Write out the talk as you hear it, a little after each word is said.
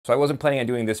So I wasn't planning on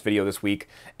doing this video this week,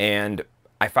 and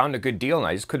I found a good deal and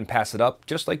I just couldn't pass it up,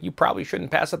 just like you probably shouldn't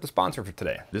pass up the sponsor for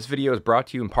today. This video is brought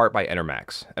to you in part by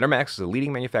NVIDIA. NVIDIA is a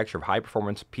leading manufacturer of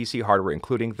high-performance PC hardware,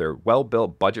 including their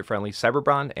well-built, budget-friendly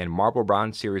CYBERBRON and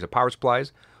MARBLEBRON series of power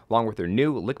supplies, along with their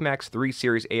new LIQMAX 3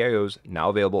 series AIOs,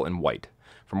 now available in white.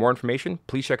 For more information,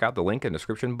 please check out the link in the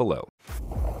description below.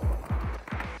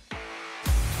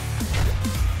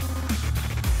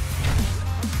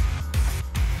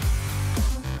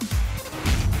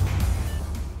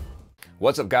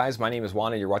 What's up guys, my name is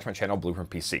Juan and you're watching my channel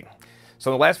BlueprintPC.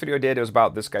 So in the last video I did, it was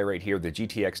about this guy right here, the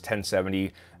GTX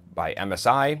 1070 by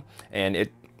MSI, and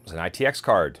it was an ITX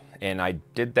card. And I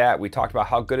did that, we talked about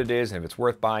how good it is and if it's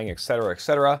worth buying, etc,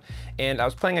 etc. And I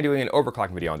was planning on doing an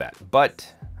overclocking video on that,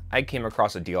 but I came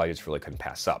across a deal I just really couldn't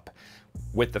pass up.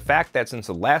 With the fact that since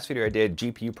the last video I did,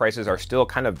 GPU prices are still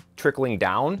kind of trickling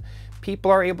down, people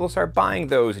are able to start buying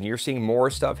those and you're seeing more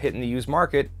stuff hitting the used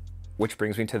market. Which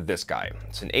brings me to this guy.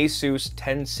 It's an ASUS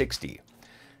 1060,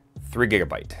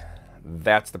 3GB.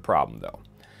 That's the problem though.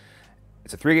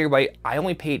 It's a 3GB. I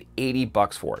only paid 80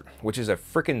 bucks for it, which is a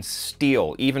freaking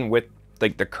steal. Even with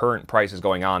like the current prices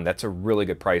going on, that's a really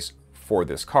good price for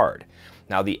this card.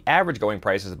 Now the average going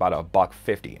price is about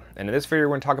 $150. And in this video,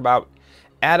 we're gonna talk about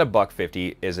at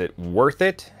 $150, is it worth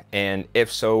it? And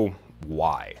if so,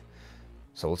 why?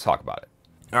 So let's talk about it.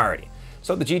 Alrighty,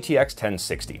 so the GTX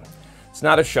 1060. It's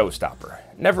not a showstopper.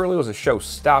 Never really was a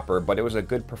showstopper, but it was a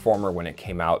good performer when it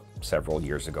came out several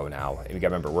years ago now. And you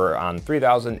gotta remember, we're on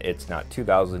 3000, it's not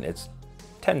 2000, it's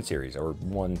 10 series or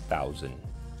 1000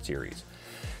 series.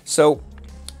 So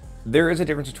there is a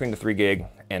difference between the 3 gig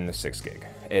and the 6 gig.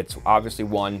 It's obviously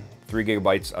 3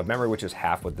 gigabytes of memory, which is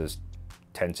half what this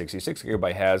 1066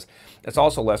 gigabyte has. It's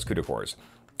also less CUDA cores.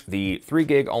 The 3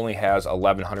 gig only has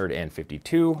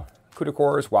 1152 CUDA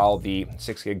cores, while the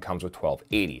 6 gig comes with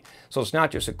 1280. So it's not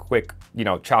just a quick,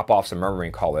 chop off some memory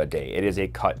and call it a day. It is a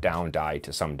cut down die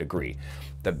to some degree.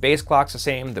 The base clock's the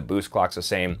same, the boost clock's the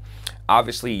same.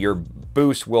 Obviously your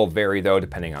boost will vary though,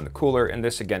 depending on the cooler. And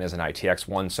this again is an ITX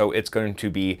one, so it's going to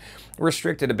be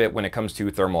restricted a bit when it comes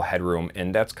to thermal headroom.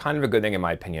 And that's kind of a good thing in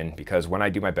my opinion, because when I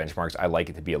do my benchmarks, I like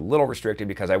it to be a little restricted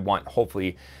because I want,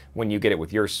 hopefully, when you get it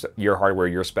with your hardware,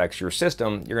 your specs, your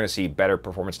system, you're gonna see better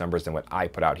performance numbers than what I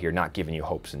put out here, not giving you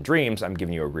hopes and dreams. I'm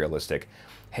giving you a realistic,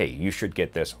 hey, you should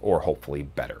get this or hopefully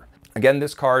better. Again,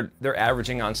 this card, they're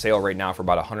averaging on sale right now for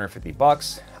about 150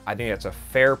 bucks. I think that's a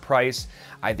fair price.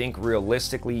 I think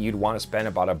realistically, you'd want to spend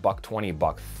about $120,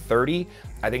 $130.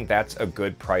 I think that's a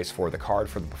good price for the card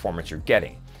for the performance you're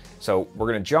getting. So we're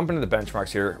going to jump into the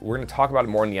benchmarks here. We're going to talk about it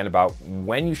more in the end about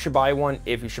when you should buy one,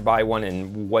 if you should buy one,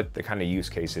 and what the kind of use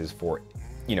case is for,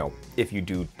 if you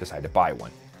do decide to buy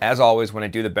one. As always, when I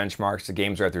do the benchmarks, the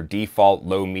games are at their default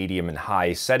low, medium, and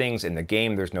high settings. In the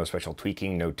game, there's no special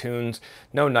tweaking, no tunes,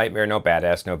 no nightmare, no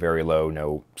badass, no very low,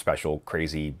 no special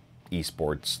crazy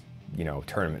esports,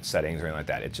 tournament settings or anything like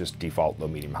that. It's just default low,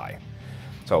 medium, high.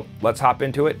 So let's hop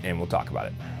into it and we'll talk about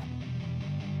it.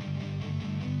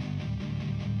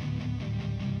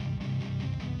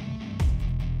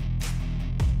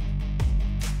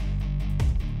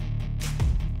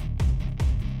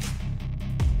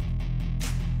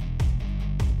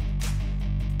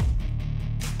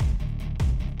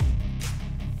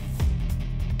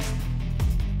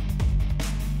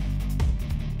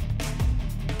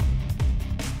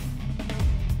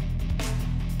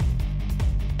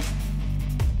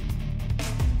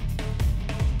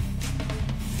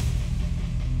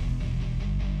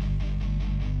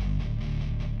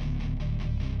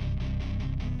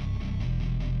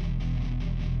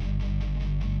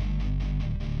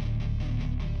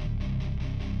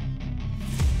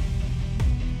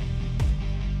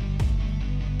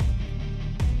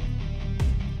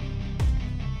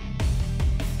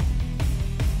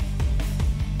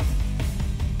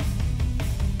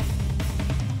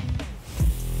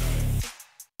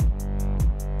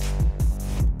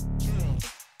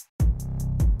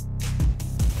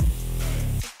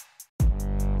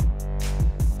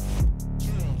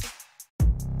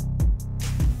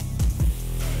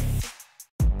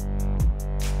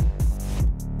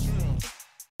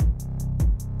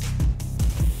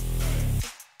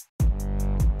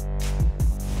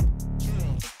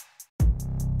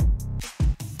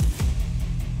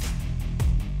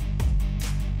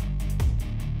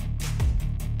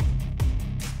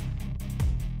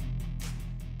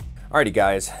 Alrighty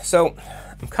guys, so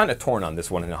I'm kind of torn on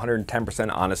this one in 110%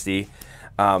 honesty.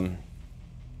 I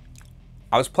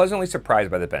was pleasantly surprised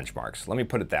by the benchmarks. Let me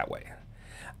put it that way.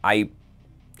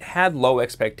 had low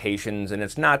expectations, and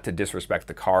it's not to disrespect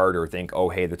the card or think, oh,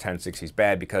 hey, the 1060 is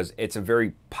bad, because it's a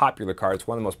very popular card. It's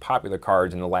one of the most popular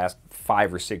cards in the last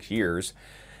 5 or 6 years,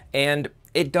 and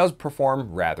it does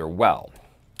perform rather well.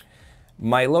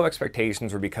 My low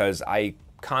expectations were because I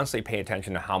constantly pay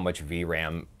attention to how much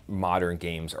VRAM modern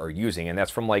games are using, and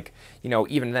that's from like, you know,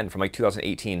 even then from like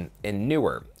 2018 and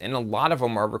newer, and a lot of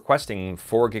them are requesting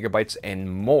 4 GB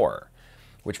and more,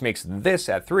 which makes this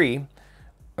at 3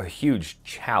 a huge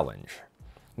challenge.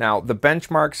 Now, the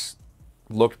benchmarks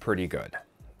looked pretty good,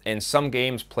 and some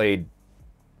games played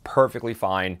perfectly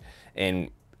fine, and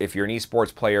if you're an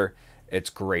esports player, it's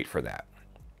great for that.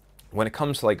 When it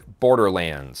comes to like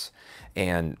Borderlands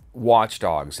and Watch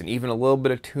Dogs and even a little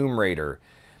bit of Tomb Raider,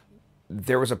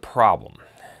 there was a problem.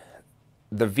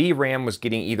 The VRAM was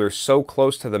getting either so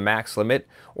close to the max limit,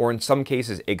 or in some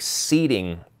cases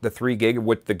exceeding the 3 gig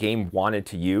what the game wanted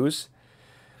to use.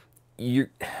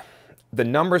 The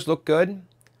numbers look good,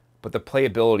 but the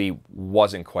playability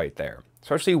wasn't quite there.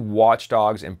 Especially Watch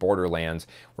Dogs and Borderlands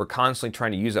were constantly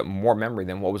trying to use up more memory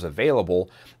than what was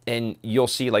available, and you'll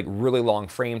see like really long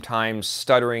frame times,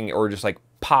 stuttering, or just like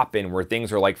pop in where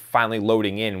things are like finally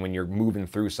loading in when you're moving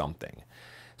through something.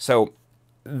 So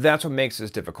that's what makes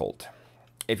this difficult.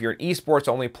 If you're an esports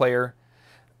only player,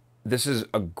 this is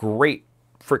a great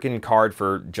freaking card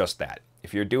for just that.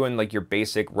 If you're doing like your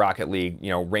basic Rocket League, you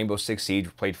know, Rainbow Six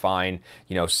Siege played fine,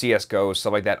 you know, CSGO,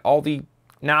 stuff like that, all the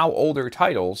now older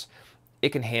titles, it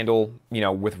can handle, you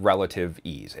know, with relative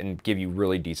ease and give you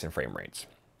really decent frame rates.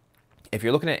 If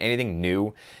you're looking at anything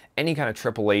new, any kind of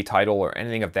AAA title or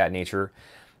anything of that nature,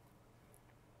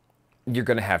 you're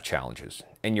going to have challenges,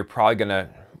 and you're probably going to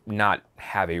not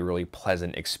have a really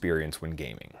pleasant experience when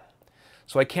gaming.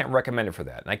 So I can't recommend it for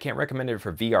that. And I can't recommend it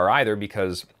for VR either,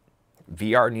 because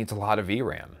VR needs a lot of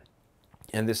VRAM,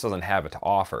 and this doesn't have it to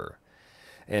offer.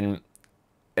 And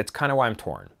it's kind of why I'm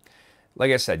torn.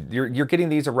 Like I said, you're getting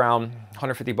these around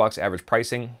 $150 average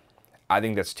pricing. I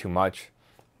think that's too much.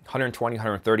 120,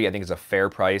 130, I think is a fair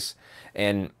price.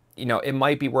 And, you know, it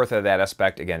might be worth it at that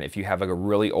aspect, again, if you have like a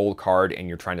really old card and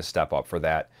you're trying to step up for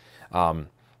that.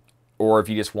 Or if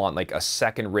you just want like a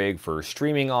second rig for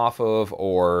streaming off of,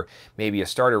 or maybe a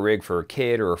starter rig for a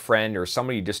kid or a friend or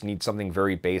somebody who just needs something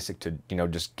very basic to, you know,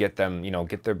 just get them, you know,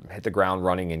 hit the ground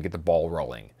running and get the ball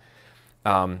rolling.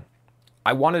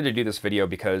 I wanted to do this video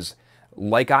because,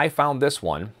 like I found this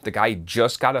one, the guy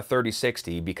just got a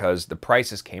 3060 because the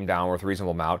prices came down with a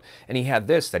reasonable amount, and he had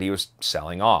this that he was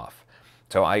selling off.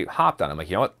 So I hopped on him, like,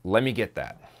 you know what, let me get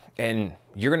that. And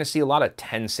you're going to see a lot of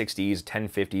 1060s,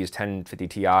 1050s, 1050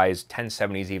 Ti's,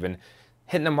 1070s even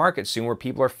hitting the market soon, where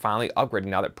people are finally upgrading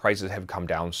now that prices have come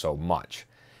down so much.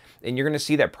 And you're going to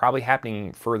see that probably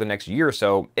happening for the next year or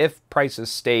so if prices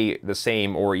stay the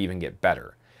same or even get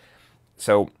better.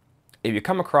 So if you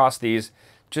come across these,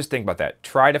 just think about that.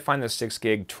 Try to find the 6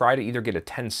 gig. Try to either get a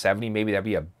 1070. Maybe that'd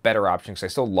be a better option, because I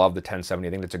still love the 1070.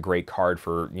 I think that's a great card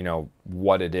for, you know,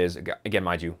 what it is. Again,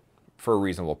 mind you, for a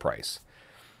reasonable price.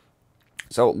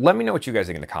 So let me know what you guys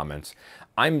think in the comments.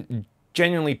 I'm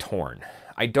genuinely torn.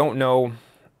 I don't know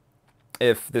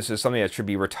if this is something that should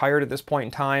be retired at this point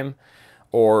in time,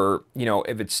 or, you know,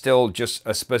 if it's still just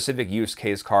a specific use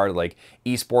case card like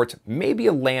esports, maybe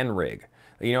a LAN rig.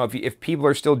 You know, if people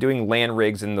are still doing LAN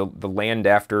rigs in the land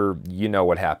after you know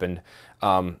what happened,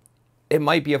 it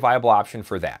might be a viable option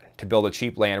for that, to build a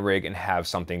cheap LAN rig and have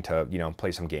something to, you know,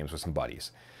 play some games with some buddies.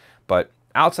 But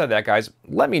outside of that, guys,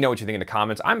 let me know what you think in the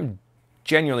comments. I'm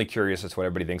genuinely curious as to what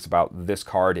everybody thinks about this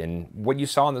card and what you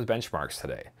saw in the benchmarks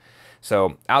today.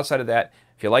 So outside of that,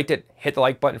 if you liked it, hit the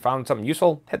like button. Found something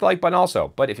useful, hit the like button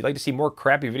also. But if you'd like to see more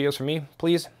crappy videos from me,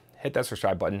 please hit that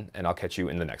subscribe button, and I'll catch you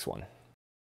in the next one.